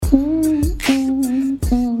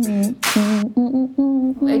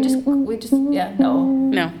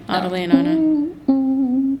Audley and Anna.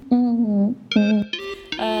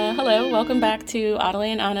 Hello, welcome back to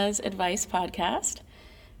Audley and Anna's Advice Podcast.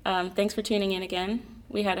 Thanks for tuning in again.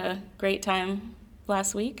 We had a great time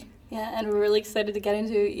last week. Yeah, and we're really excited to get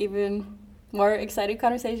into even more exciting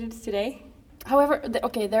conversations today. However,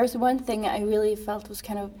 there's one thing I really felt was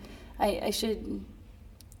kind of, I should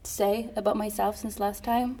say about myself since last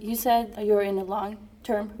time. You said you were in a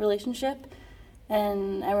long-term relationship,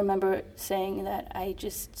 and I remember saying that I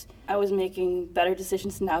was making better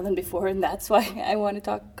decisions now than before, and that's why I want to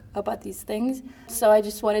talk about these things. So I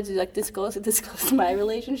just wanted to disclose my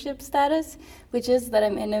relationship status, which is that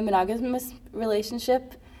I'm in a monogamous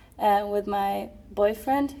relationship with my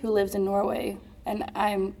boyfriend who lives in Norway, and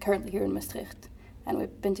I'm currently here in Maastricht, and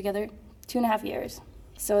we've been together 2.5 years.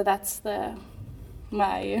 So that's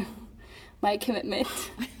my commitment.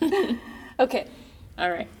 Okay.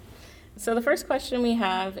 All right. So the first question we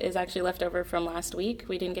have is actually left over from last week.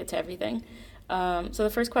 We didn't get to everything. So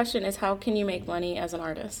the first question is, how can you make money as an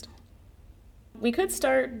artist? We could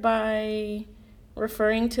start by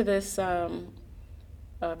referring to this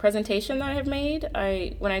presentation that I have made.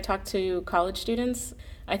 When I talk to college students,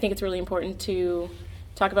 I think it's really important to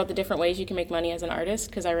talk about the different ways you can make money as an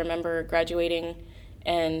artist, because I remember graduating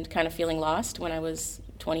and kind of feeling lost when I was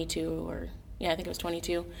 22,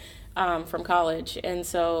 from college. And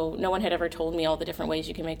so no one had ever told me all the different ways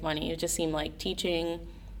you can make money. It just seemed like teaching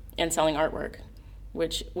and selling artwork,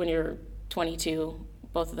 which when you're 22,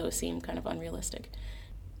 both of those seem kind of unrealistic.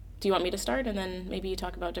 Do you want me to start, and then maybe you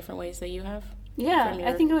talk about different ways that you have? Yeah,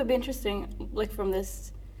 I think it would be interesting, like from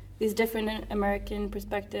these different American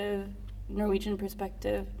perspective, Norwegian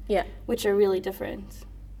perspective, which are really different.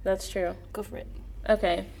 That's true. Go for it.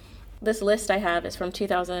 Okay. This list I have is from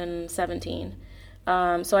 2017.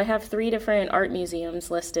 So I have 3 different art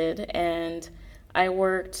museums listed, and I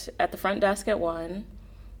worked at the front desk at one.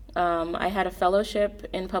 I had a fellowship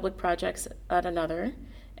in public projects at another,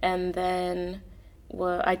 and then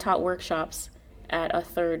I taught workshops at a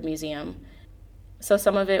third museum. So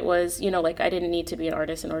some of it was, I didn't need to be an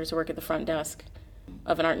artist in order to work at the front desk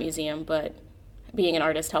of an art museum, but being an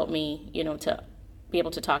artist helped me, to be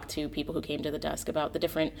able to talk to people who came to the desk about the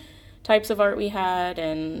different types of art we had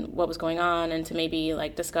and what was going on, and to maybe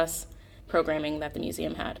discuss programming that the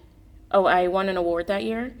museum had. Oh, I won an award that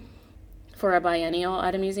year for a biennial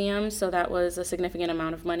at a museum, so that was a significant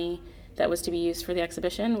amount of money that was to be used for the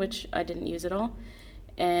exhibition, which I didn't use at all.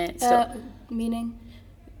 And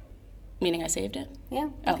Meaning I saved it? Yeah.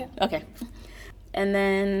 Okay. Oh, okay. And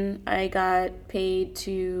then I got paid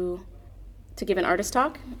to give an artist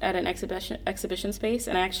talk at an exhibition space,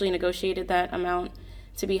 and I actually negotiated that amount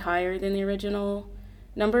to be higher than the original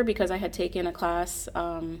number because I had taken a class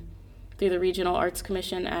through the Regional Arts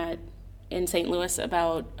Commission in St. Louis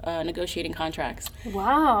about negotiating contracts.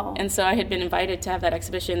 Wow. And so I had been invited to have that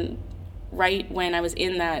exhibition right when I was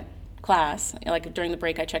in that class. During the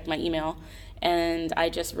break, I checked my email, and I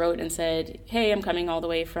just wrote and said, hey, I'm coming all the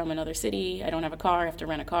way from another city. I don't have a car. I have to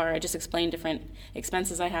rent a car. I just explained different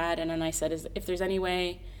expenses I had, and then I said, if there's any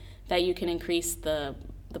way that you can increase the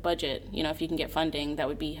budget, if you can get funding, that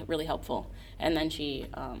would be really helpful. And then she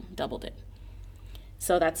doubled it.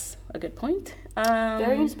 So that's a good point.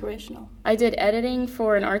 Very inspirational. I did editing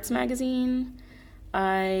for an arts magazine.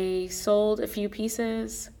 I sold a few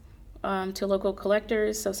pieces to local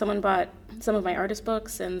collectors. So someone bought some of my artist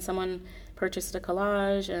books, and someone purchased a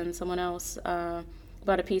collage, and someone else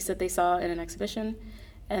bought a piece that they saw in an exhibition.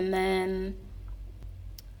 And then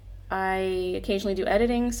I occasionally do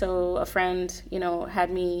editing, so a friend, had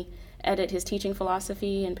me edit his teaching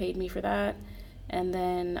philosophy and paid me for that. And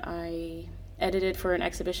then I edited for an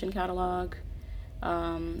exhibition catalog.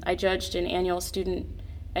 I judged an annual student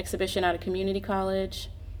exhibition at a community college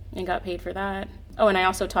and got paid for that. Oh, and I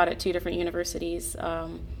also taught at 2 different universities,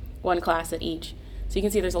 one class at each. So you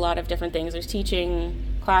can see there's a lot of different things. There's teaching,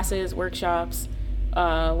 classes, workshops,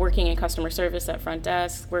 working in customer service at front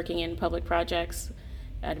desk, working in public projects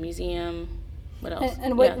at a museum. What else?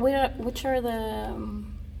 And which are the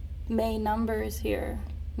main numbers here?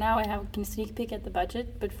 Now I can sneak peek at the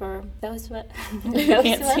budget, but for those of us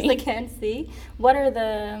that can't see, what are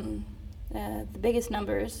the biggest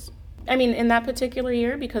numbers? I mean, in that particular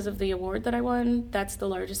year, because of the award that I won, that's the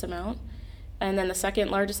largest amount. And then the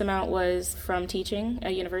second largest amount was from teaching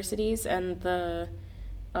at universities, and the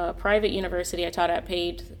private university I taught at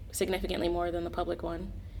paid significantly more than the public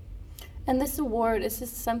one. And this award, is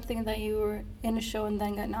this something that you were in a show and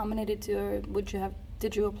then got nominated to, or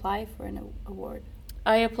did you apply for an award?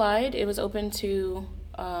 I applied. It was open to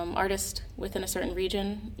artists within a certain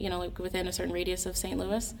region, within a certain radius of St.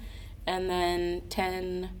 Louis. And then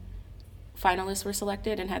 10 finalists were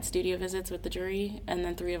selected and had studio visits with the jury, and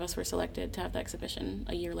then 3 of us were selected to have the exhibition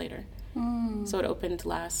a year later. So it opened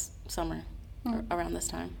last summer, around this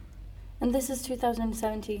time. And this is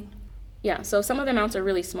 2017. Yeah, so some of the amounts are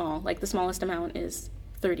really small. Like the smallest amount is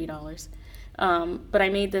 $30. But I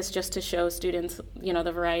made this just to show students,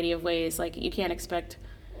 the variety of ways. Like you can't expect,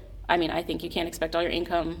 I think you can't expect all your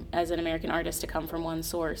income as an American artist to come from one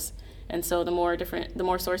source. And so the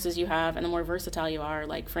more sources you have and the more versatile you are,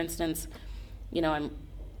 like for instance, I'm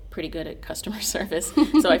pretty good at customer service,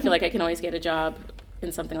 so I feel like I can always get a job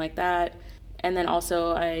in something like that. And then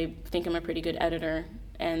also I think I'm a pretty good editor,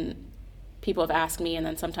 and people have asked me, and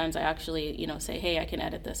then sometimes I actually, say, hey, I can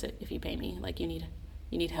edit this if you pay me, like you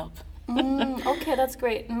need help. Okay, that's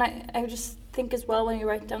great. And I just think as well, when you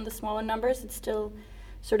write down the smaller numbers, it still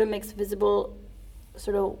sort of makes visible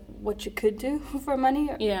sort of what you could do for money.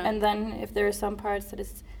 Yeah. And then if there are some parts that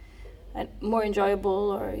is more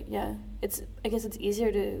enjoyable, or I guess it's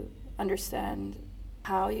easier to understand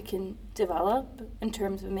how you can develop in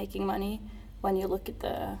terms of making money when you look at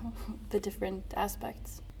the different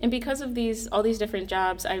aspects. And because of all these different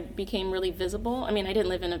jobs, I became really visible. I didn't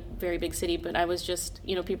live in a very big city, but I was just,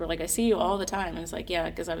 people are like, I see you all the time. And it's like, yeah,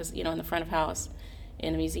 because I was, in the front of house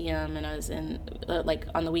in a museum, and I was in,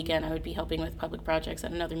 on the weekend, I would be helping with public projects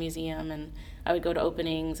at another museum, and I would go to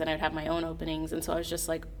openings, and I would have my own openings. And so I was just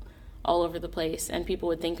like all over the place, and people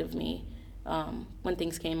would think of me when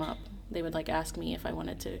things came up. They would ask me if I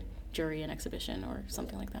wanted to jury an exhibition or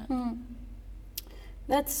something like that.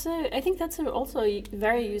 That's I think that's also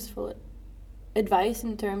very useful advice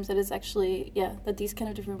in terms that it's actually that these kind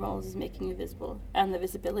of different roles is making you visible, and the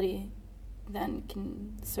visibility then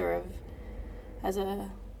can serve as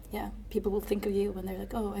people will think of you when they're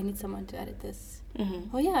like, oh, I need someone to edit this.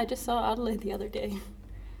 Oh yeah, I just saw Adelaide the other day.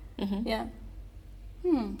 Yeah.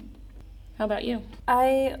 How about you?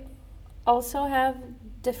 I also have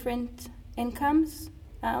different incomes,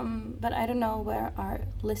 but I don't know where our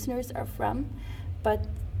listeners are from. But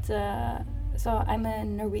so I'm a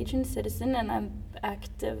Norwegian citizen, and I'm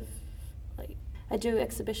active. I do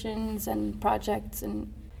exhibitions and projects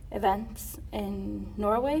and events in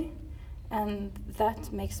Norway, and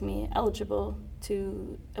that makes me eligible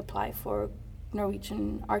to apply for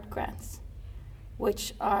Norwegian art grants,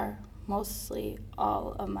 which are mostly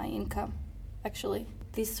all of my income, actually.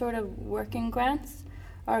 These sort of working grants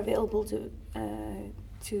are available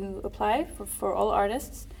to apply for all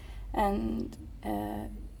artists, and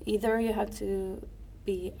either you have to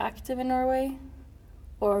be active in Norway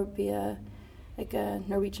or be a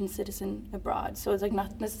Norwegian citizen abroad. So it's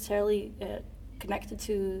not necessarily connected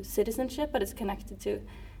to citizenship, but it's connected to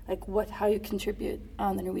how you contribute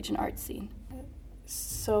on the Norwegian art scene.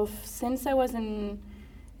 So since I was in,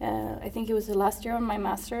 I think it was the last year of my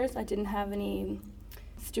master's, I didn't have any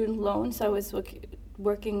student loans. So I was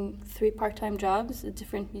working 3 part-time jobs at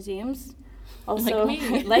different museums. Also, like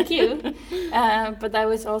me. Like you. But I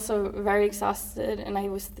was also very exhausted, and I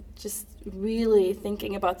was just really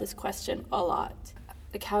thinking about this question a lot.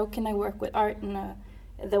 How can I work with art in a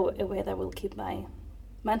way that will keep my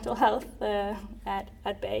mental health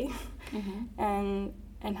at bay? And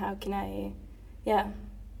how can I,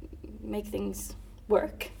 make things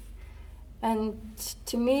work? And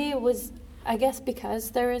to me, it was, I guess,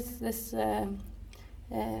 because there is this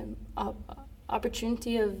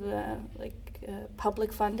opportunity of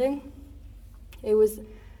public funding.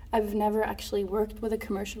 I've never actually worked with a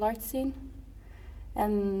commercial art scene,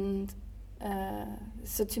 and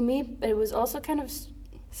so to me it was also kind of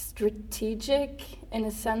strategic in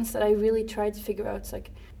a sense that I really tried to figure out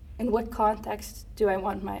in what context do I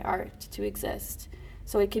want my art to exist.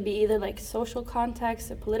 So it could be either social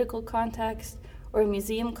context, a political context, or a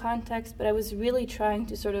museum context, but I was really trying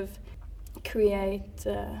to sort of create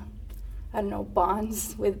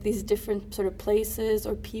bonds with these different sort of places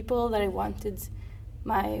or people that I wanted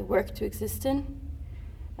my work to exist in.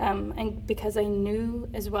 And because I knew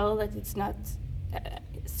as well that it's not,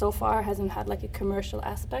 so far hasn't had a commercial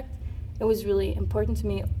aspect, it was really important to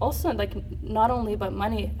me also, not only about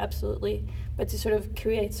money, absolutely, but to sort of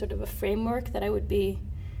create sort of a framework that I would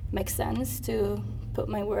make sense to put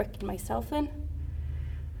my work and myself in.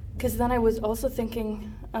 Because then I was also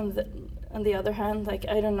thinking on the other hand,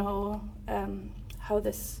 I don't know how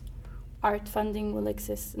this art funding will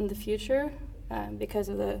exist in the future because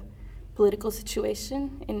of the political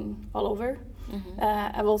situation all over.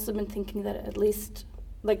 I've also been thinking that at least,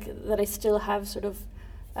 that I still have sort of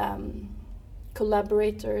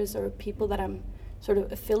collaborators or people that I'm sort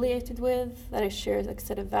of affiliated with, that I share a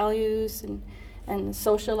set of values and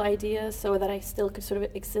social ideas, so that I still could sort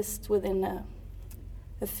of exist within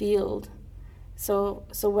a field. So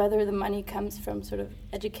whether the money comes from sort of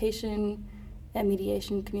education,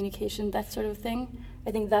 mediation, communication, that sort of thing, I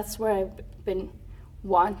think that's where I've been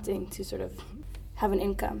wanting to sort of have an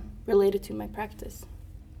income related to my practice.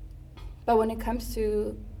 But when it comes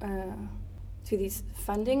to these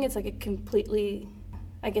funding, it's like a completely,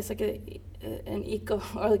 I guess, like an eco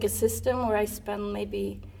or like a system where I spend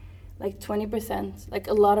maybe like 20%, like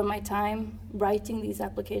a lot of my time writing these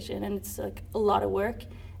applications, and it's like a lot of work.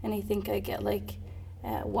 And I think I get like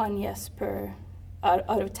 1 yes per out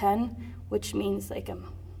of 10, which means like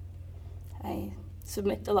I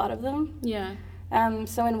submit a lot of them. Yeah.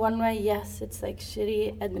 So in one way, yes, it's like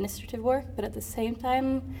shitty administrative work, but at the same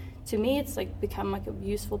time, to me, it's like become like a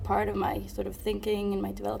useful part of my sort of thinking and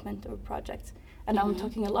my development of projects. And now I'm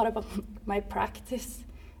talking a lot about my practice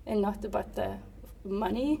and not about the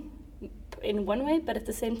money in one way, but at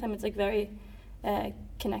the same time, it's like very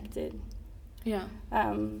connected. Yeah.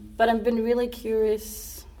 But I've been really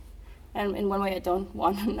curious, and in one way, I don't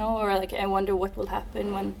want to know, or like I wonder what will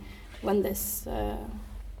happen when this,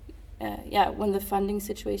 when the funding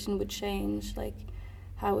situation would change, like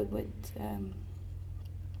how it would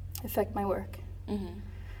affect my work. Mm-hmm.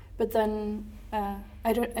 But then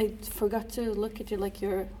I forgot to look at your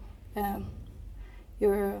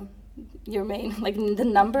main, like the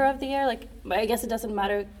number of the year. Like I guess it doesn't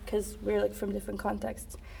matter because we're like from different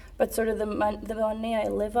contexts. But sort of the money I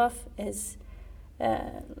live off is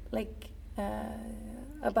about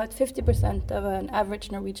 50% of an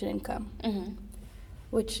average Norwegian income,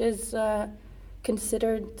 which is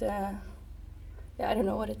considered. I don't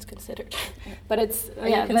know what it's considered, but it's Are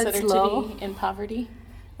you considered low. To be in poverty?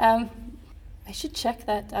 I should check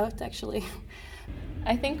that out actually.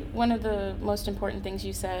 I think one of the most important things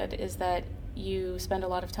you said is that you spend a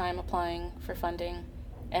lot of time applying for funding,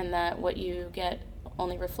 and that what you get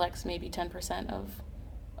only reflects maybe 10%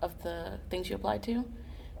 of the things you applied to.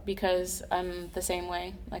 Because I'm the same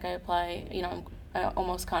way. Like I apply, I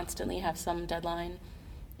almost constantly have some deadline.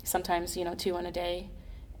 Sometimes, 2 in a day.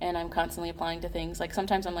 And I'm constantly applying to things. Like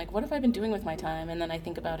sometimes I'm like, what have I been doing with my time? And then I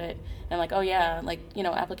think about it and I'm like, oh yeah, like,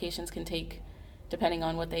 applications can take, depending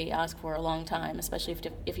on what they ask for, a long time, especially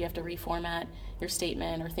if you have to reformat your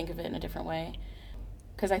statement or think of it in a different way.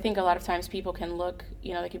 Because I think a lot of times people can look,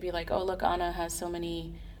 they could be like, oh, look, Anna has so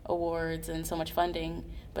many awards and so much funding,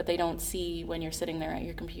 but they don't see when you're sitting there at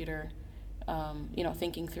your computer,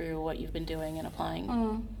 thinking through what you've been doing and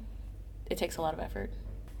applying. It takes a lot of effort.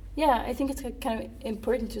 Yeah, I think it's kind of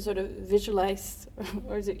important to sort of visualize,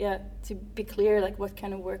 to be clear, like what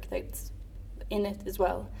kind of work that's in it as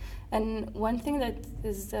well. And one thing that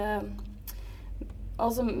is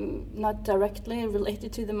also not directly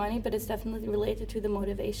related to the money, but it's definitely related to the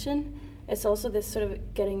motivation. It's also this sort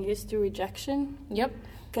of getting used to rejection. Yep.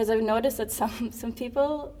 Because I've noticed that some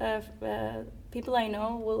people, people I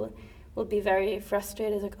know will be very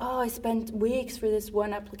frustrated, like, oh, I spent weeks for this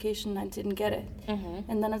one application and I didn't get it.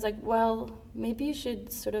 And then I was like, well, maybe you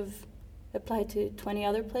should sort of apply to 20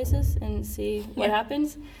 other places and see what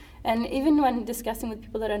happens. And even when discussing with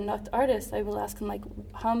people that are not artists, I will ask them, like,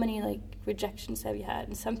 how many, like, rejections have you had?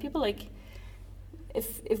 And some people, like,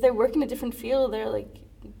 if they work in a different field, they're, like,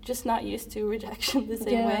 just not used to rejection the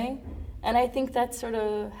same way. And I think that sort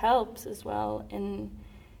of helps as well in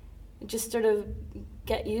just sort of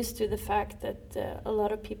get used to the fact that a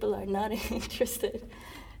lot of people are not interested.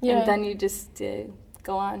 And then you just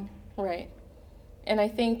go on. Right. And I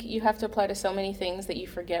think you have to apply to so many things that you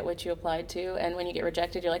forget what you applied to. And when you get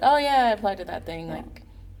rejected, you're like, oh, yeah, I applied to that thing. Like,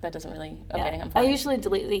 that doesn't really, okay, I'm fine. I usually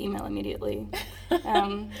delete the email immediately.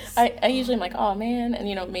 I usually am like, oh, man.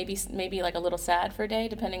 And, maybe like a little sad for a day,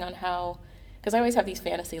 depending on how. Because I always have these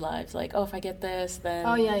fantasy lives, like, oh, if I get this, then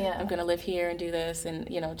I'm going to live here and do this. And,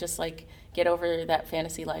 just like get over that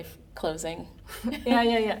fantasy life closing.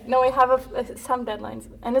 No, I have some deadlines.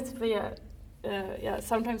 And it's,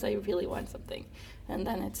 sometimes I really want something. And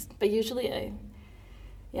then but usually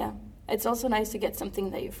it's also nice to get something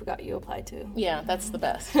that you forgot you applied to. Yeah, that's the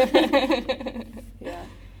best. Yeah.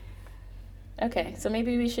 Okay, so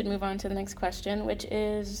maybe we should move on to the next question, which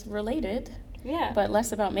is related. Yeah. But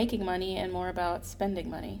less about making money and more about spending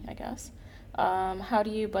money, I guess. How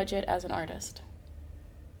do you budget as an artist?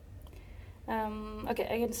 Okay,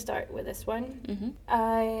 I can start with this one. Mm-hmm.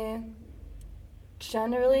 I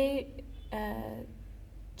generally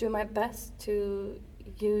do my best to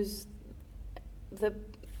use the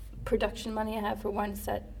production money I have for one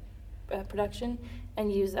set production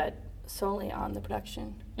and use that solely on the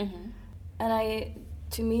production. Mm-hmm. And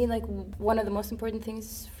to me, like, one of the most important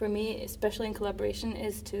things for me, especially in collaboration,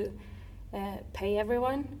 is to pay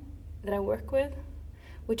everyone that I work with,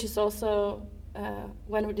 which is also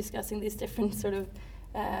when we're discussing these different sort of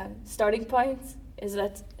starting points is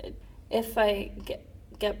that if I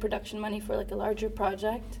get production money for like a larger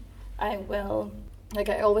project, I will, like,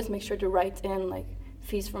 I always make sure to write in like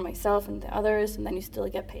fees for myself and the others, and then you still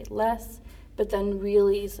get paid less, but then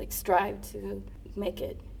really like strive to make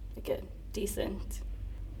it like a decent.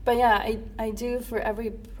 But yeah, I do for every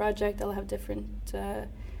project I'll have different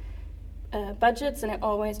budgets, and I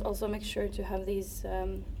always also make sure to have these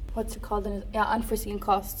what's it called? Unforeseen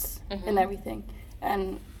costs and everything,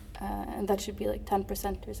 and that should be like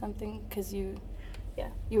 10% or something, because you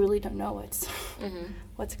really don't know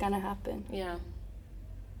what's gonna happen. Yeah.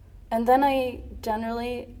 And then I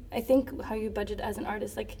think how you budget as an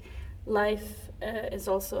artist, like life is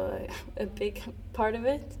also a big part of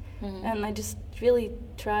it, and I just really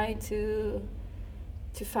try to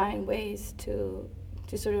find ways to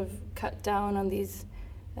sort of cut down on these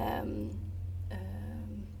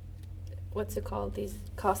what's it called, these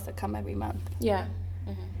costs that come every month. Yeah.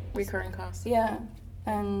 Recurring costs. Yeah,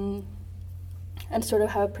 and sort of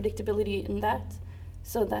have predictability in that,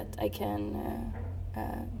 so that I can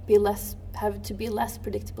be less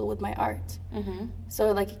predictable with my art.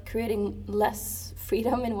 So like creating less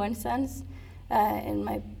freedom in one sense in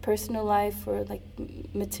my personal life, or like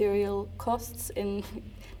material costs in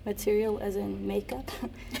material as in makeup,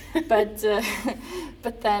 but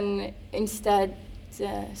then instead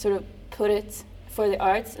sort of put it for the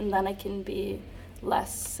arts, and then I can be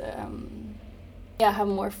less have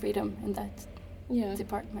more freedom in that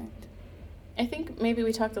department. I think maybe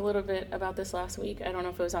we talked a little bit about this last week. I don't know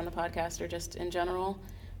if it was on the podcast or just in general,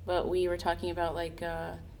 but we were talking about like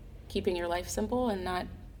keeping your life simple and not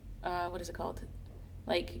what is it called,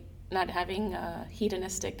 like not having a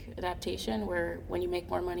hedonistic adaptation where when you make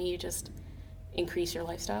more money you just increase your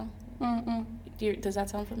lifestyle. Does that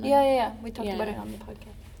sound familiar? Yeah. We talked about it on the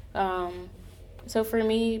podcast. So for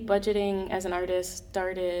me, budgeting as an artist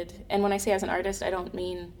started, and when I say as an artist, I don't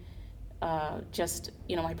mean just,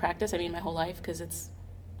 my practice. I mean my whole life, because it's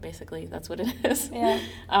basically, that's what it is. Yeah.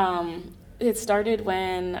 It started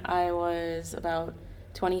when I was about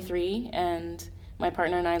 23, and my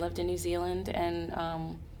partner and I lived in New Zealand,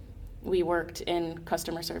 and we worked in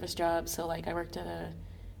customer service jobs. So like I worked at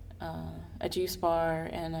a juice bar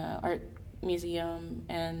and an art museum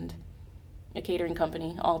and a catering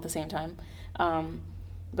company all at the same time.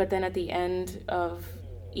 But then at the end of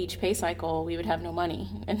each pay cycle, we would have no money.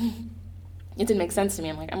 And it didn't make sense to me.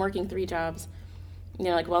 I'm like, I'm working 3 jobs.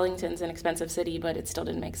 Like Wellington's an expensive city, but it still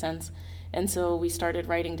didn't make sense. And so we started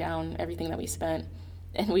writing down everything that we spent.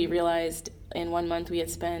 And we realized in 1 month we had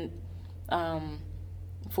spent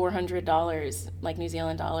 $400, like New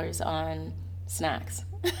Zealand dollars, on snacks.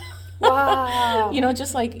 Wow.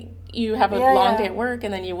 Just like you have a long day at work,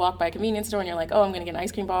 and then you walk by a convenience store and you're like, oh, I'm going to get an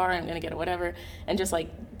ice cream bar, I'm going to get a whatever, and just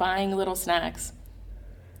like buying little snacks,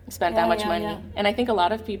 spent that much money. And I think a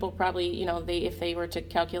lot of people probably, if they were to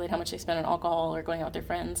calculate how much they spend on alcohol or going out with their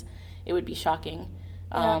friends, it would be shocking.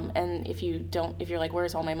 And if you're like,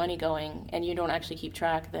 where's all my money going, and you don't actually keep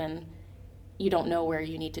track, then you don't know where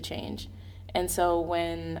you need to change. And so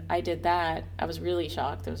when I did that, I was really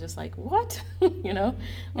shocked. I was just like, what? You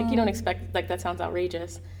don't expect, like, that sounds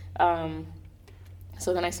outrageous.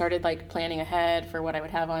 So then I started like planning ahead for what I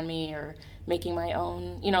would have on me, or making my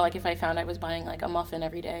own, like if I found I was buying like a muffin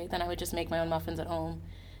every day, then I would just make my own muffins at home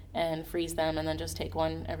and freeze them, and then just take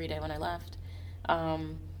one every day when I left.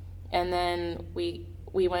 And then we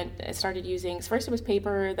started using, first it was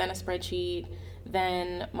paper, then a spreadsheet,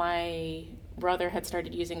 then my brother had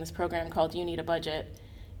started using this program called You Need a Budget,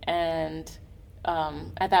 and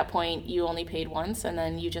at that point you only paid once, and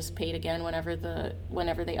then you just paid again whenever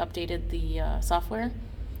they updated the software,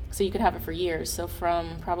 so you could have it for years. So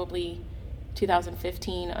from probably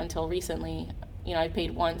 2015 until recently, I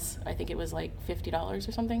paid once. I think it was like $50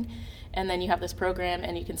 or something, and then you have this program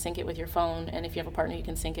and you can sync it with your phone, and if you have a partner you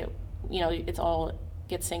can sync it. It's all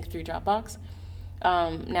gets synced through Dropbox.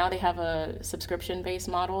 Now they have a subscription-based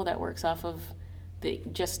model that works off of the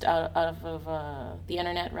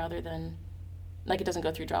internet, rather than, like, it doesn't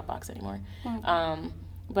go through Dropbox anymore.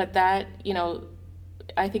 But that,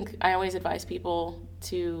 I think I always advise people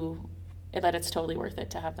that it's totally worth it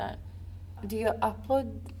to have that. Do you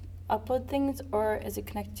upload things, or is it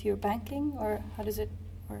connected to your banking, or how does it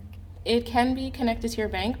work? It can be connected to your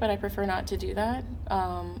bank, but I prefer not to do that.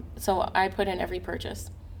 So I put in every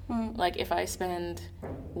purchase. Like if I spend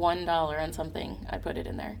 $1 on something, I put it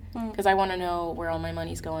in there, because I want to know where all my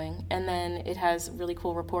money's going. And then it has really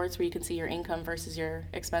cool reports where you can see your income versus your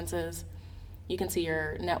expenses. You can see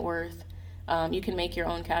your net worth. You can make your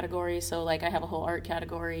own categories. So like I have a whole art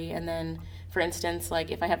category, and then For instance,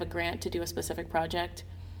 like if I have a grant to do a specific project,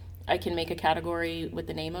 I can make a category with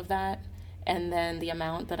the name of that and then the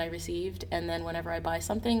amount that I received, and then whenever I buy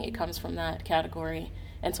something, it comes from that category,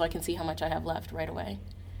 and so I can see how much I have left right away.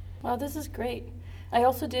 Wow, this is great. I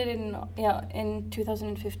also did in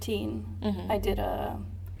 2015. Mm-hmm. I did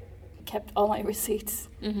kept all my receipts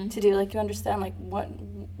Mm-hmm. to do, like, you understand like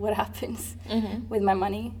what happens Mm-hmm. with my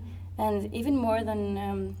money, and even more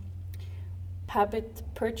than habit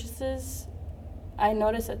purchases, I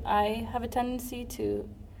noticed that I have a tendency to,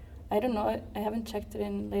 I don't know, I haven't checked it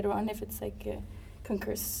in later on if it's like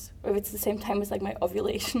concurs or if it's the same time as like my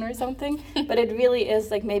ovulation or something, but it really is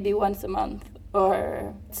like maybe once a month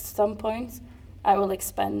or at some points I will like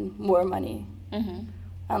spend more money Mm-hmm.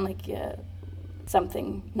 on like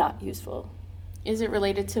something not useful. Is it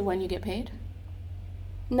related to when you get paid?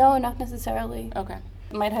 No, not necessarily. Okay.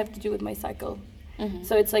 It might have to do with my cycle. Mm-hmm.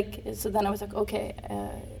 So it's like, so then I was like, okay,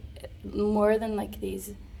 more than like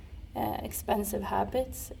these expensive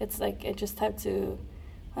habits, it's like I just have to,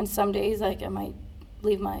 on some days, like I might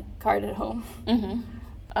leave my card at home.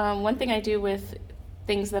 Mm-hmm. One thing I do with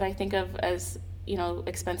things that I think of as,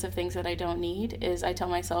 expensive things that I don't need is I tell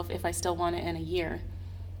myself if I still want it in a year,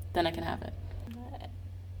 then I can have it.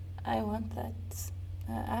 I want that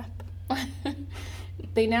app.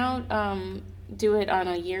 They now do it on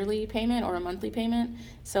a yearly payment or a monthly payment,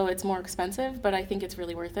 so it's more expensive, but I think it's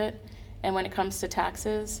really worth it. And when it comes to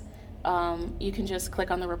taxes, you can just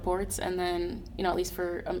click on the reports, and then, at least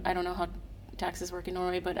for, I don't know how taxes work in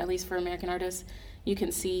Norway, but at least for American artists, you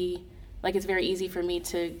can see, like, it's very easy for me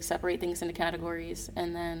to separate things into categories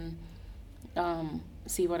and then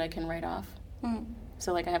see what I can write off. Mm.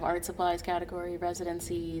 So, like, I have art supplies category,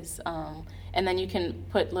 residencies, and then you can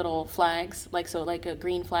put little flags. Like a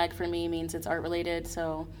green flag for me means it's art related.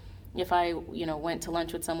 So if I, went to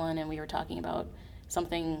lunch with someone and we were talking about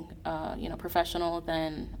something, professional,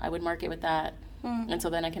 then I would mark it with that. Mm. And so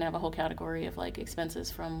then I can have a whole category of, like,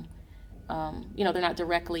 expenses from, they're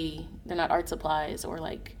not art supplies or,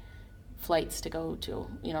 like, flights to go to,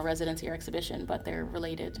 residency or exhibition, but they're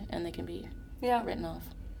related and they can be written off.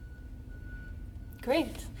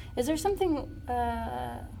 Great. Is there something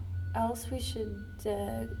else we should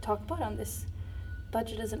talk about on this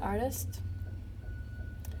budget as an artist?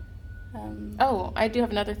 I do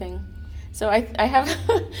have another thing. So I have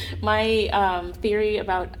my theory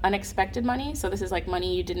about unexpected money. So this is like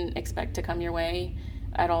money you didn't expect to come your way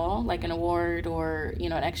at all, like an award or,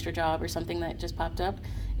 an extra job or something that just popped up,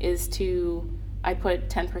 I put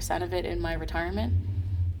 10% of it in my retirement.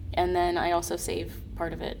 And then I also save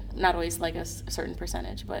part of it. Not always like a certain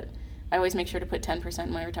percentage, but I always make sure to put 10%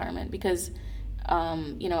 in my retirement because,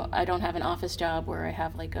 I don't have an office job where I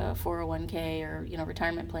have like a 401k or,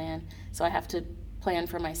 retirement plan. So I have to plan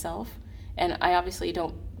for myself. And I obviously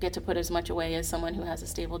don't get to put as much away as someone who has a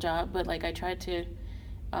stable job, but like I try to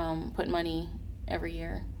put money every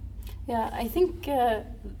year. Yeah, I think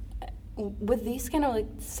with these kind of like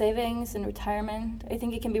savings and retirement, I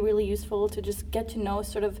think it can be really useful to just get to know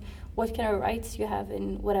sort of what kind of rights you have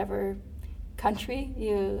in whatever country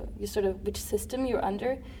you sort of, which system you're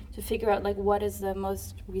under, to figure out like what is the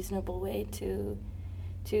most reasonable way to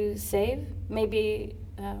save. Maybe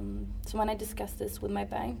so when I discussed this with my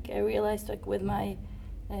bank, I realized like with my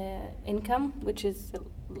income, which is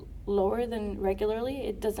lower than regularly,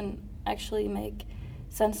 it doesn't actually make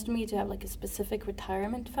sense to me to have like a specific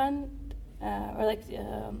retirement fund or like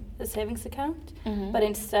a savings account, Mm-hmm. but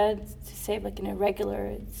instead to save like in a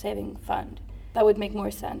regular saving fund. That would make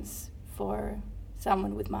more sense for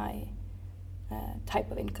someone with my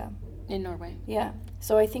type of income. In Norway. Yeah,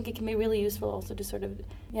 so I think it can be really useful also to sort of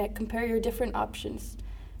compare your different options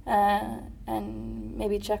and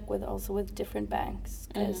maybe check with different banks,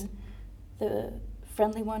 because the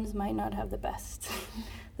friendly ones might not have the best.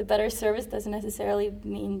 The better service doesn't necessarily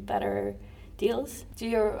mean better deals. Do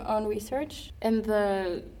your own research. And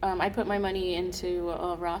I put my money into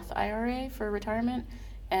a Roth IRA for retirement,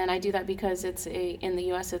 and I do that because in the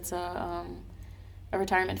U.S. it's a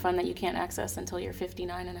retirement fund that you can't access until you're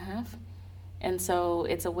 59 and a half. And so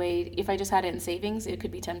it's a way, if I just had it in savings, it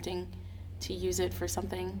could be tempting to use it for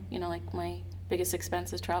something, like my biggest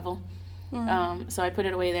expense is travel. Mm. So I put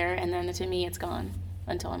it away there, and then to me it's gone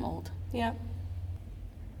until I'm old. Yeah.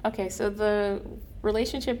 Okay, so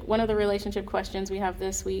one of the relationship questions we have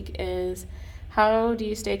this week is, how do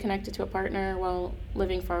you stay connected to a partner while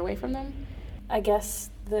living far away from them? I guess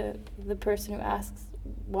the person who asks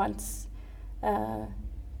wants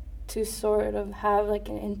to sort of have like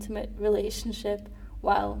an intimate relationship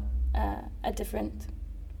while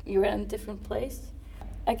you're in a different place.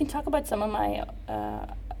 I can talk about some of my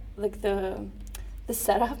like the the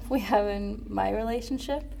setup we have in my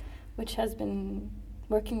relationship, which has been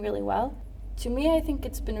working really well. To me, I think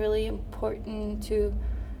it's been really important to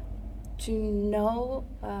know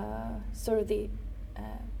sort of the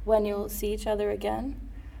when you'll see each other again,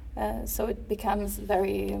 so it becomes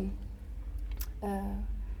very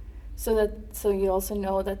so you also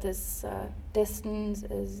know that this distance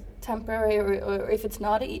is temporary, or if it's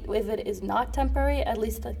not, if it is not temporary, at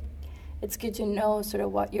least that it's good to know sort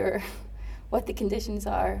of what what the conditions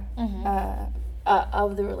are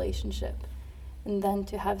of the relationship, and then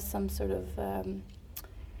to have some sort of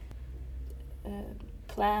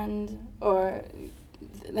planned, or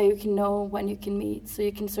that you can know when you can meet, so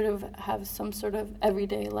you can sort of have some sort of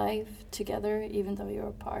everyday life together even though you're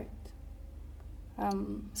apart.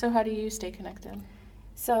 So how do you stay connected?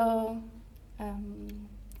 So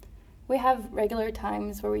we have regular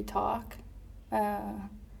times where we talk, and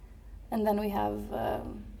then we have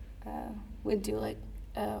we do like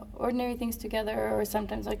ordinary things together, or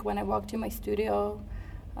sometimes like when I walk to my studio,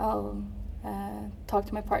 I'll talk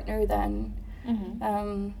to my partner then.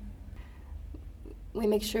 We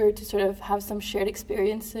make sure to sort of have some shared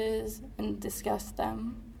experiences and discuss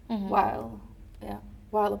them while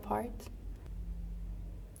apart.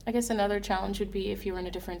 I guess another challenge would be if you were in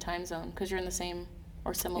a different time zone, because you're in the same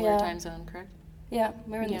or similar time zone, correct? Yeah,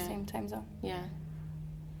 we're in the same time zone. Yeah.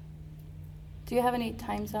 Do you have any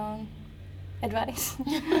time zone advice?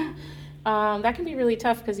 That can be really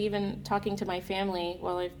tough, because even talking to my family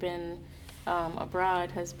while I've been abroad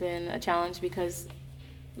has been a challenge, because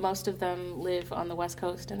most of them live on the West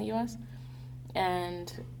Coast in the U.S.,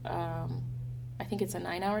 and I think it's a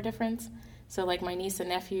 9-hour difference. So like my niece and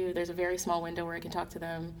nephew, there's a very small window where I can talk to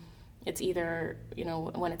them. It's either,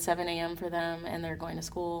 when it's 7 a.m. for them and they're going to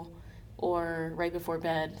school, or right before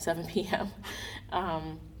bed, 7 p.m.,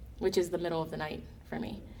 which is the middle of the night for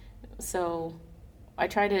me. So I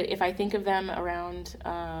try to, if I think of them around,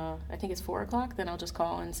 I think it's 4 o'clock, then I'll just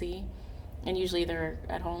call and see. And usually they're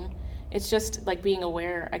at home. It's just like being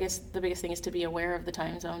aware. I guess the biggest thing is to be aware of the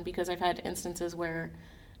time zone, because I've had instances where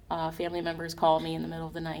family members call me in the middle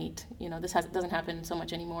of the night. This doesn't happen so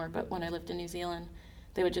much anymore, but when I lived in New Zealand,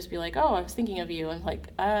 they would just be like, "Oh, I was thinking of you." I'm like,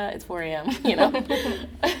 it's 4 a.m.,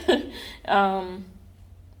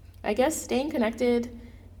 I guess staying connected,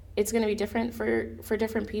 it's going to be different for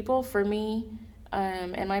different people. For me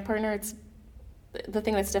and my partner, it's the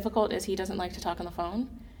thing that's difficult is he doesn't like to talk on the phone.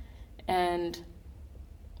 And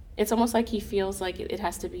it's almost like he feels like it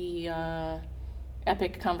has to be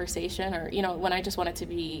epic conversation, or when I just want it to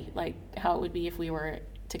be like how it would be if we were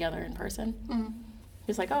together in person.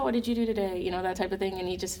 He's like, "Oh, what did you do today?" That type of thing, and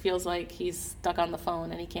he just feels like he's stuck on the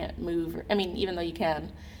phone and he can't move. Even though you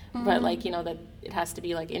can, but like that it has to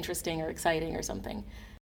be like interesting or exciting or something.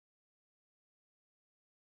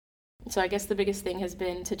 So I guess the biggest thing has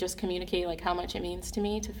been to just communicate like how much it means to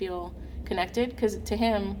me to feel connected, because to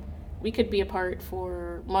him we could be apart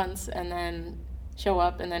for months and then show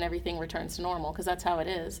up and then everything returns to normal, because that's how it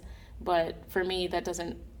is. But for me, that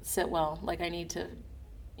doesn't sit well. Like I need to,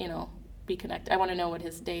 be connected. I want to know what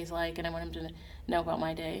his day's like, and I want him to know about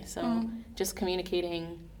my day. So just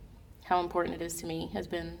communicating how important it is to me has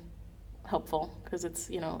been helpful, because it's,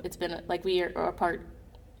 it's been like we are apart,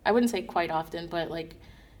 I wouldn't say quite often, but like,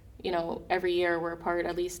 every year we're apart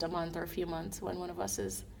at least a month or a few months when one of us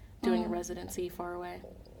is doing a residency far away.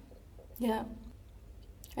 Yeah.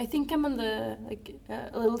 I think I'm on the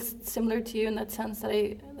a little similar to you in that sense that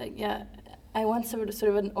I want sort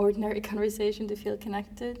of an ordinary conversation to feel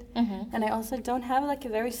connected, and I also don't have like a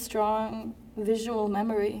very strong visual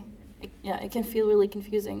memory. It can feel really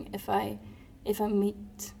confusing if I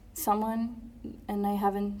meet someone and I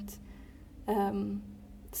haven't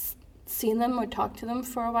seen them or talked to them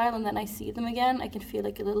for a while, and then I see them again. I can feel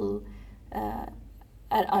like a little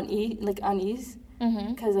unease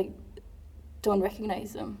because I don't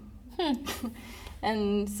recognize them.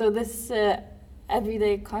 And so this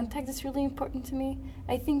everyday contact is really important to me.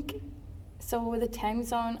 I think so with the time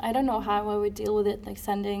zone, I don't know how I would deal with it, like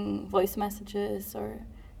sending voice messages or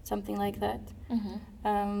something like that.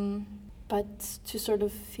 But to sort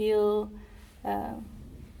of feel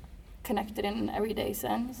connected in an everyday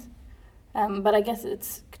sense. But I guess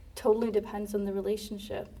it's totally depends on the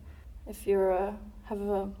relationship. If you're have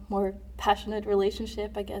a more passionate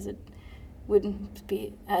relationship, I guess it wouldn't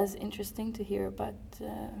be as interesting to hear about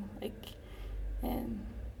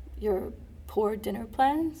your poor dinner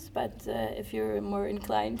plans. But if you're more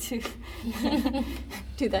inclined to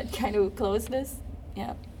do that kind of closeness,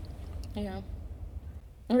 yeah.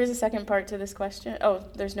 Here's a second part to this question. Oh,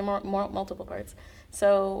 there's no more multiple parts.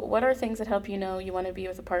 So, what are things that help you know you want to be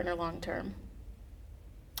with a partner long term?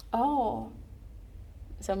 Oh,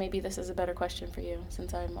 So maybe this is a better question for you,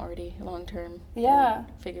 since I'm already long-term. Yeah.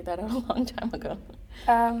 Figured that out a long time ago.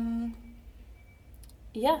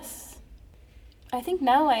 Yes. I think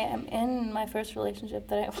now I am in my first relationship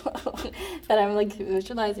that I'm like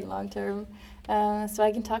visualizing long-term. So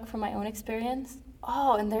I can talk from my own experience.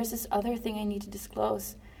 Oh, and there's this other thing I need to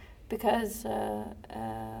disclose, because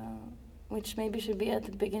which maybe should be at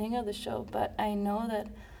the beginning of the show, but I know that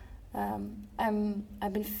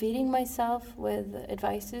I've been feeding myself with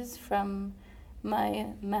advices from my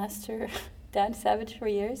master, Dan Savage, for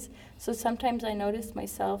years. So sometimes I notice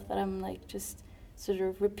myself that I'm like just sort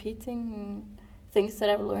of repeating things that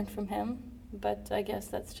I've learned from him. But I guess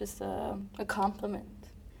that's just a compliment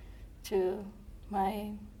to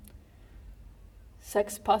my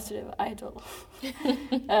sex-positive idol.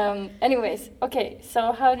 Anyways, okay,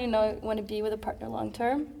 so how do you know you want to be with a partner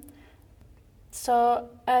long-term? So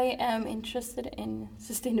I am interested in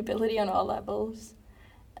sustainability on all levels.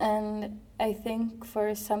 And I think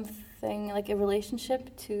for something like a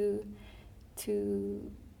relationship to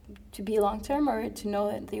be long-term, or to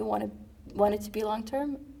know that you want it to be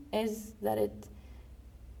long-term, is that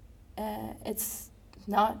it's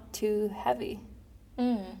not too heavy.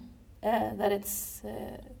 That it's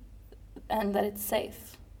and that it's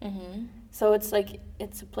safe. Mm-hmm. So it's like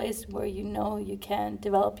it's a place where you know you can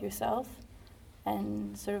develop yourself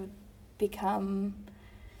and sort of become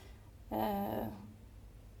to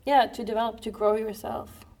grow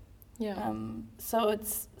yourself. Yeah. So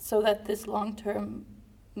it's so that this long term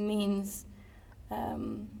means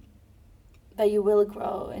that you will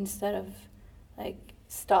grow instead of like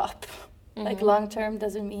stop. Mm-hmm. Like long term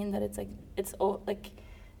doesn't mean that it's like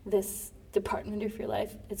this department of your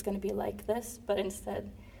life is going to be like this, but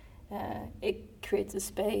instead it creates a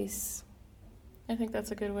space. I think that's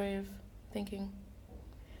a good way of thinking.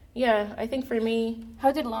 Yeah, I think for me...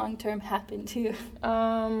 How did long term happen to you?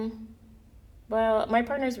 Well, my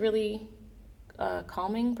partner's really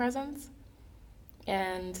calming presence,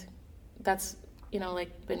 and that's,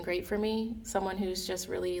 like been great for me. Someone who's just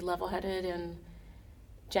really level-headed and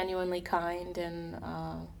genuinely kind and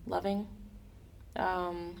loving.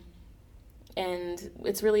 And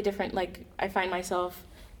it's really different. Like, I find myself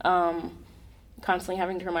constantly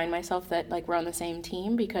having to remind myself that, like, we're on the same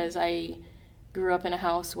team, because I grew up in a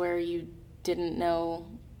house where you didn't know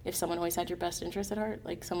if someone always had your best interest at heart.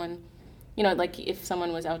 Like, someone, like if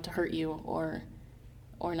someone was out to hurt you or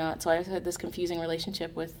not. So I had this confusing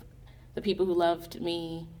relationship with the people who loved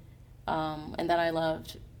me and that I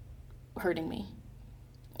loved hurting me.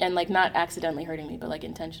 And, like, not accidentally hurting me, but, like,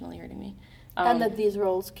 intentionally hurting me. And that these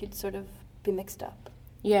roles could sort of be mixed up.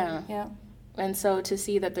 Yeah. Yeah. And so to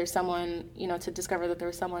see that there's someone, to discover that there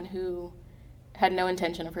was someone who had no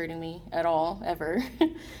intention of hurting me at all, ever.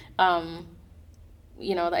 I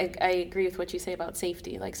agree with what you say about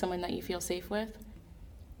safety, like someone that you feel safe with.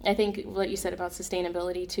 I think what you said about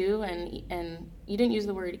sustainability too, and you didn't use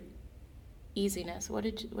the word easiness. What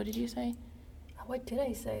did you say? What did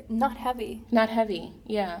I say? Not heavy. Not heavy,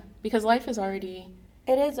 yeah. Because life is already...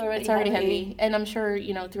 It's already heavy. And I'm sure,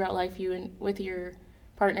 throughout life, with your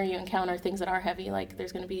partner, you encounter things that are heavy. Like,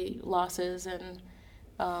 there's going to be losses and,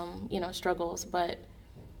 struggles. But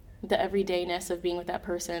the everydayness of being with that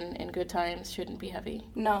person in good times shouldn't be heavy.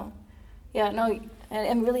 No. Yeah, no. And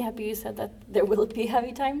I'm really happy you said that there will be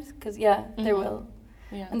heavy times. Because, there will.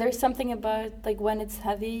 Yeah. And there's something about, like, when it's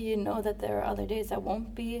heavy, you know that there are other days that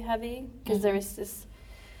won't be heavy. Because there is this...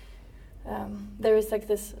 there is, like,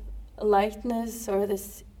 this... lightness, or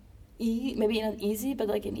this maybe not easy, but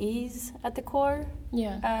like an ease at the core.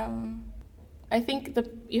 Yeah. I think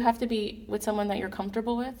you have to be with someone that you're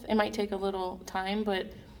comfortable with. It might take a little time,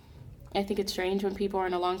 but I think it's strange when people are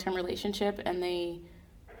in a long-term relationship and they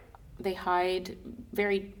hide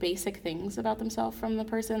very basic things about themselves from the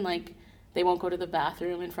person. Like, they won't go to the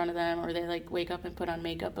bathroom in front of them, or they like wake up and put on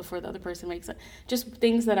makeup before the other person wakes up. Just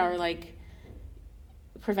things that are like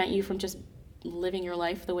prevent you from just living your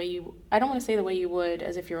life the way you... I don't want to say the way you would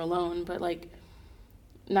as if you're alone, but like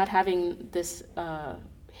not having this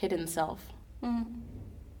hidden self. Mm.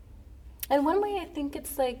 And one way I think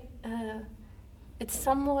it's like it's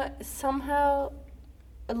somehow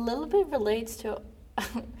a little bit relates to I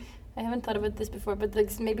haven't thought about this before, but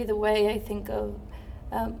like maybe the way I think of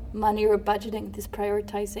money or budgeting, these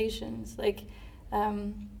prioritizations, like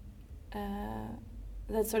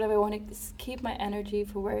that sort of I want to keep my energy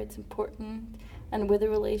for where it's important, and with a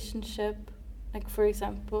relationship, like for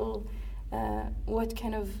example, what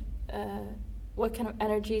kind of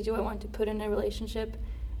energy do I want to put in a relationship?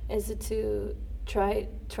 Is it to try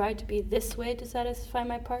to be this way to satisfy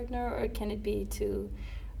my partner, or can it be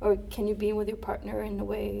or can you be with your partner in a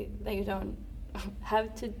way that you don't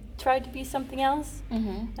have to try to be something else.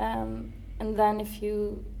 And then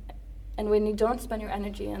when you don't spend your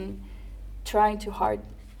energy in trying too hard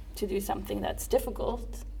to do something that's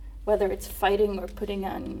difficult, whether it's fighting or putting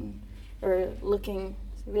on or looking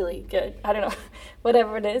really good, I don't know,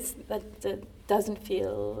 whatever it is that doesn't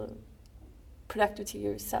feel productive to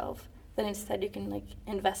yourself, then instead you can like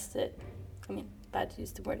invest it. I mean, bad to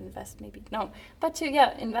use the word invest, maybe. No, but to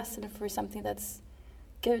invest it for something that's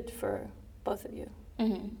good for both of you.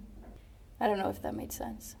 I don't know if that made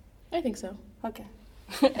sense. I think so. Okay.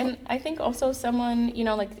 And I think also someone, you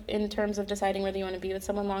know, like in terms of deciding whether you want to be with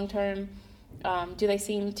someone long term, do they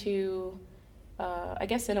seem to, I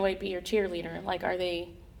guess in a way, be your cheerleader? Like, are they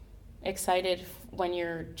excited when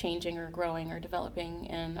you're changing or growing or developing?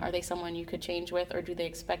 And are they someone you could change with, or do they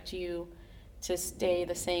expect you to stay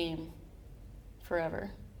the same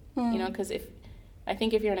forever? You know, because I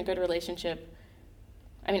think if you're in a good relationship,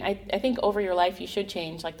 I mean, I think over your life you should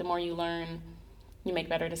change. Like, the more you learn, you make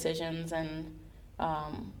better decisions and,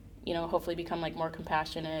 you know, hopefully become, like, more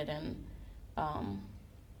compassionate and,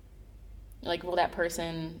 like, will that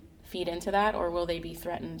person feed into that, or will they be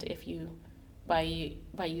threatened if by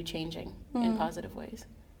you changing in positive ways?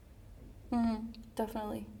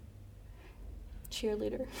 Definitely.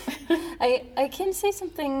 Cheerleader. I can say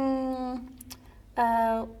something.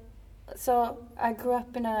 So I grew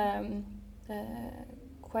up in a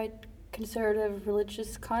quite conservative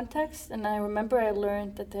religious context, and I remember I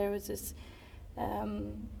learned that there was this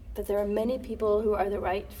that there are many people who are the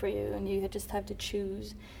right for you, and you just have to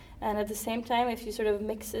choose. And at the same time, if you sort of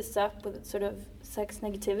mix this up with sort of sex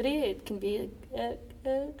negativity, it can be a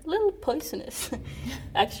little poisonous,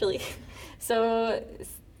 actually. So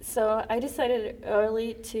I decided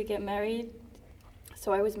early to get married.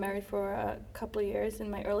 So I was married for a couple of years in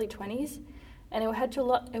my early 20s, and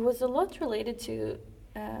it was a lot related to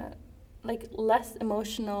like less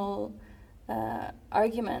emotional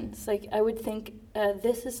arguments. Like, I would think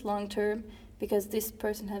this is long term because this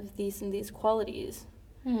person has these and these qualities.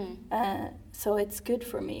 So it's good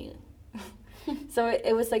for me. So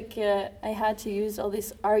it was like I had to use all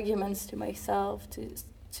these arguments to myself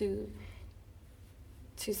to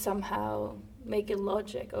somehow make it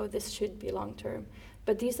logic. Oh, this should be long term.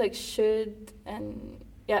 But these like should, and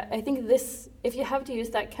I think this, if you have to use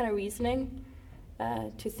that kind of reasoning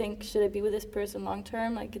to think, should I be with this person long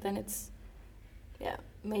term, like, then it's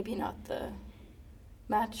maybe not the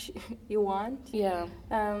match you want. You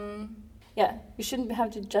shouldn't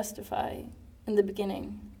have to justify in the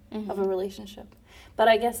beginning of a relationship. But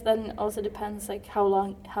I guess then also depends like how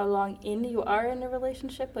long in you are in a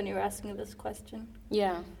relationship when you're asking this question.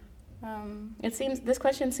 This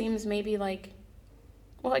question seems maybe like,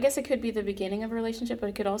 well, I guess it could be the beginning of a relationship, but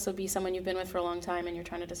it could also be someone you've been with for a long time and you're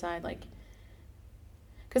trying to decide, like,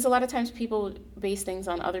 because a lot of times people base things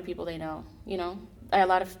on other people they know, you know? A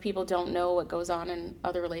lot of people don't know what goes on in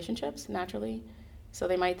other relationships naturally. So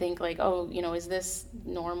they might think like, oh, you know, is this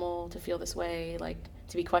normal to feel this way, like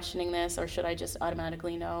to be questioning this, or should I just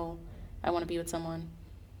automatically know I want to be with someone?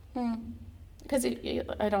 Because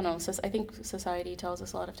I don't know. I think society tells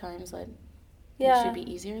us a lot of times that it should be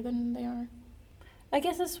easier than they are. I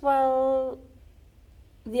guess as well,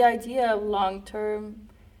 the idea of long term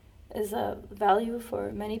is a value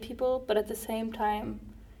for many people, but at the same time,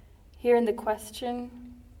 here in the question,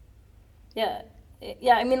 I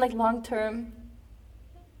mean, like, long term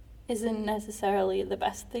isn't necessarily the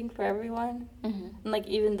best thing for everyone. And like,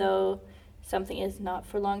 even though something is not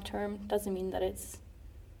for long term, doesn't mean that it's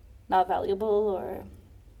not valuable. Or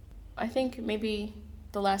I think maybe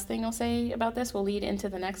the last thing I'll say about this will lead into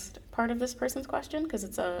the next part of this person's question, because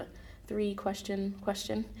it's a 3-question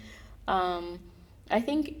question. I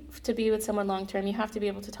think to be with someone long term, you have to be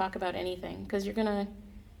able to talk about anything, because you're gonna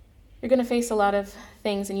face a lot of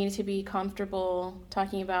things, and you need to be comfortable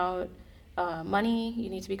talking about money. You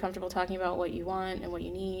need to be comfortable talking about what you want and what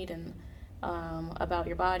you need, and about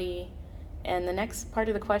your body. And the next part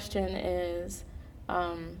of the question is,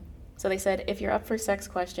 so they said, if you're up for sex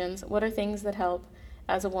questions, what are things that help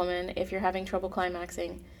as a woman if you're having trouble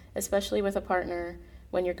climaxing, especially with a partner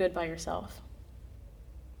when you're good by yourself?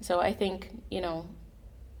 So I think, you know,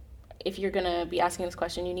 if you're going to be asking this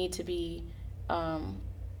question, you need to be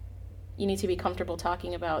comfortable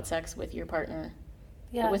talking about sex with your partner,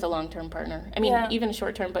 with a long-term partner. I mean, even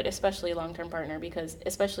short-term, but especially a long-term partner, because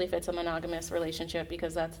especially if it's a monogamous relationship,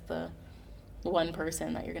 because that's the one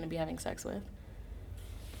person that you're going to be having sex with.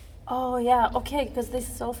 Oh, yeah, okay, because this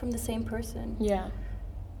is all from the same person. Yeah.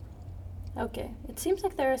 Okay, it seems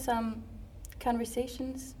like there are some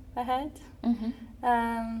conversations ahead.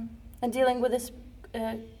 And dealing with this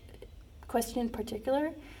question in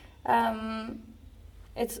particular, I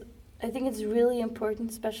think it's really important,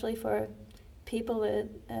 especially for people with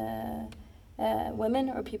women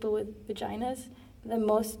or people with vaginas, that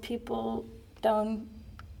most people don't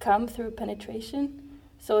come through penetration.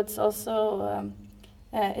 So it's also,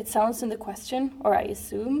 it sounds in the question, or I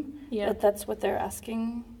assume, that that's what they're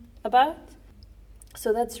asking about.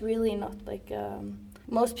 So that's really not like,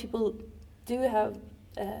 most people do have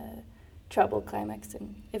trouble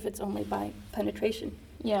climaxing if it's only by penetration.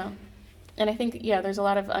 Yeah. And I think, there's a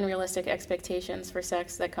lot of unrealistic expectations for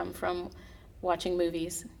sex that come from watching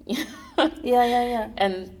movies. Yeah.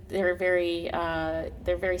 And they're very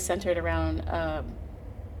centered around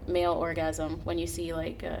male orgasm when you see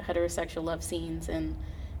like heterosexual love scenes in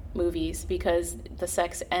movies, because the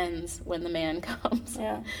sex ends when the man comes,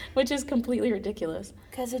 which is completely ridiculous.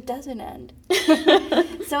 Because it doesn't end.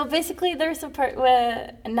 So basically, there's a part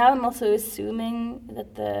where, and now I'm also assuming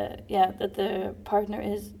that the partner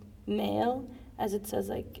is male, as it says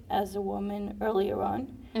like as a woman earlier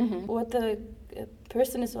on. Mm-hmm. What the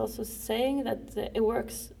person is also saying that it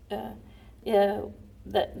works. That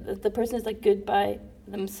the person is like good by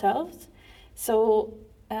themselves. So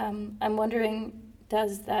I'm wondering,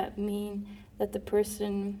 does that mean that the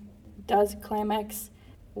person does climax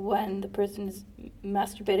when the person is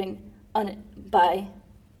masturbating on it by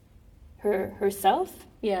herself?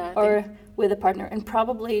 Yeah. Or with a partner, and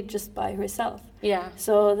probably just by herself. Yeah.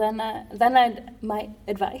 So then my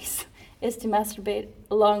advice is to masturbate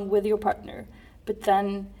along with your partner. But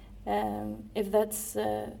then if that's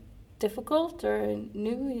difficult or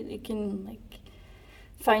new, you can like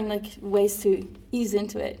find like ways to ease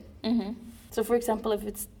into it. Mm-hmm. So for example,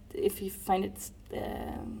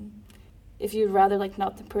 if you'd rather like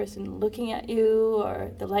not the person looking at you,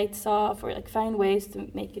 or the lights off, or like find ways to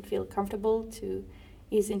make it feel comfortable to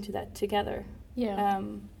ease into that together. Yeah.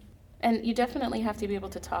 And you definitely have to be able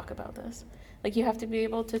to talk about this. Like, you have to be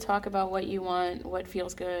able to talk about what you want, what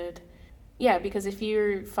feels good. Yeah, because if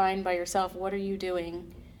you're fine by yourself, what are you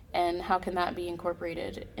doing? And how can that be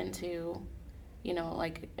incorporated into,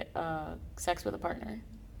 sex with a partner?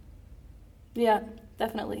 Yeah,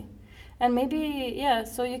 definitely. And maybe,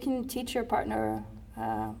 so you can teach your partner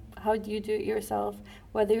how do you do it yourself,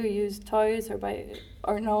 whether you use toys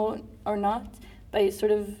or not, by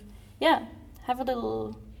sort of, have a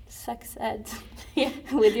little sex ed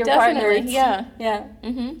with your partner. Yeah. Yeah.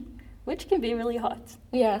 Mm-hmm. Which can be really hot.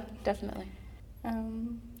 Yeah, definitely.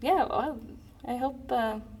 Well, I hope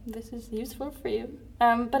this is useful for you.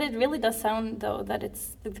 But it really does sound, though, that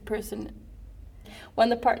it's the person, when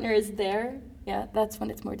the partner is there, that's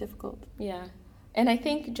when it's more difficult. Yeah. And I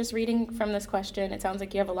think just reading from this question, it sounds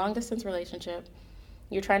like you have a long-distance relationship.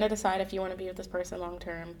 You're trying to decide if you want to be with this person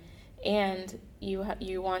long-term, and you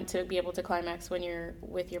want to be able to climax when you're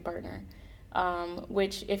with your partner.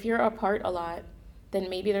 Which, if you're apart a lot, then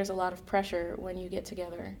maybe there's a lot of pressure when you get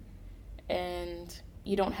together, and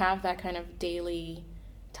you don't have that kind of daily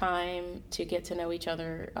time to get to know each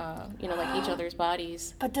other, like each other's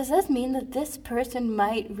bodies. But does this mean that this person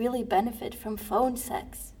might really benefit from phone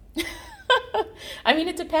sex? I mean,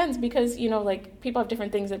 it depends, because, people have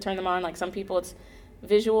different things that turn them on. Like, some people it's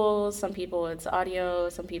visuals, some people it's audio,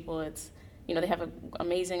 some people it's, they have an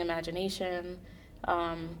amazing imagination.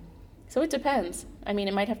 So it depends. I mean,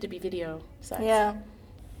 it might have to be video sex. Yeah.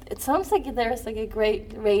 It sounds like there's like a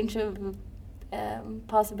great range of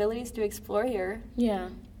possibilities to explore here. Yeah.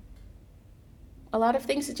 A lot of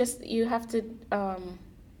things, you have to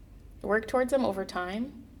work towards them over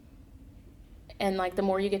time. And like, the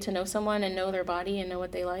more you get to know someone and know their body and know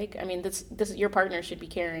what they like, I mean, this your partner should be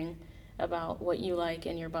caring about what you like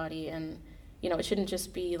in your body, and it shouldn't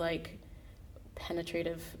just be like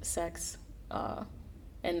penetrative sex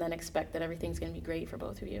and then expect that everything's going to be great for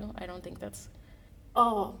both of you. I don't think that's...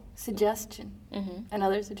 Oh, suggestion. Mm-hmm.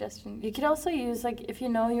 Another suggestion. You could also use, like, if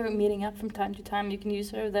you're meeting up from time to time, you can use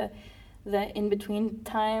sort of the in-between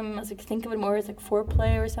time, as like, think of it more as like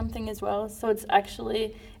foreplay or something as well. So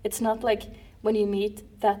it's not like when you meet,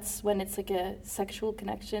 that's when it's like a sexual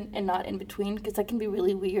connection, and not in between, because that can be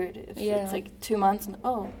really weird if it's like 2 months and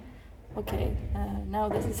okay, now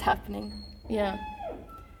this is happening. Yeah.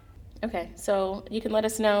 Okay, so you can let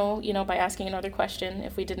us know, by asking another question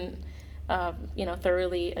if we didn't,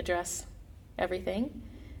 thoroughly address everything,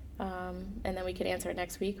 and then we could answer it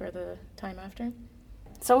next week or the time after.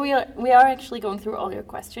 So we are actually going through all your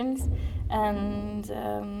questions, and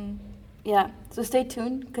so stay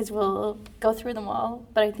tuned, because we'll go through them all,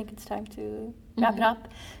 but I think it's time to wrap it up.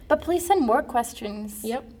 But please send more questions.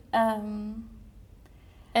 Yep.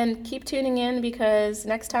 And keep tuning in, because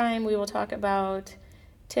next time we will talk about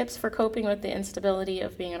tips for coping with the instability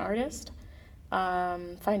of being an artist.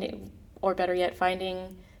 finding, or better yet,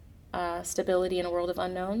 finding stability in a world of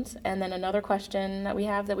unknowns. And then another question that we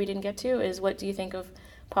have that we didn't get to is, what do you think of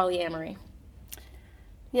polyamory?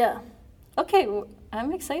 Yeah. Okay, well,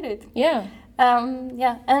 I'm excited. Yeah.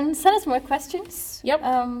 Yeah, and send us more questions. Yep.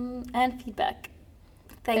 And feedback.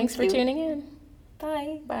 Thanks for tuning in.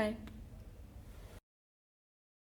 Bye. Bye.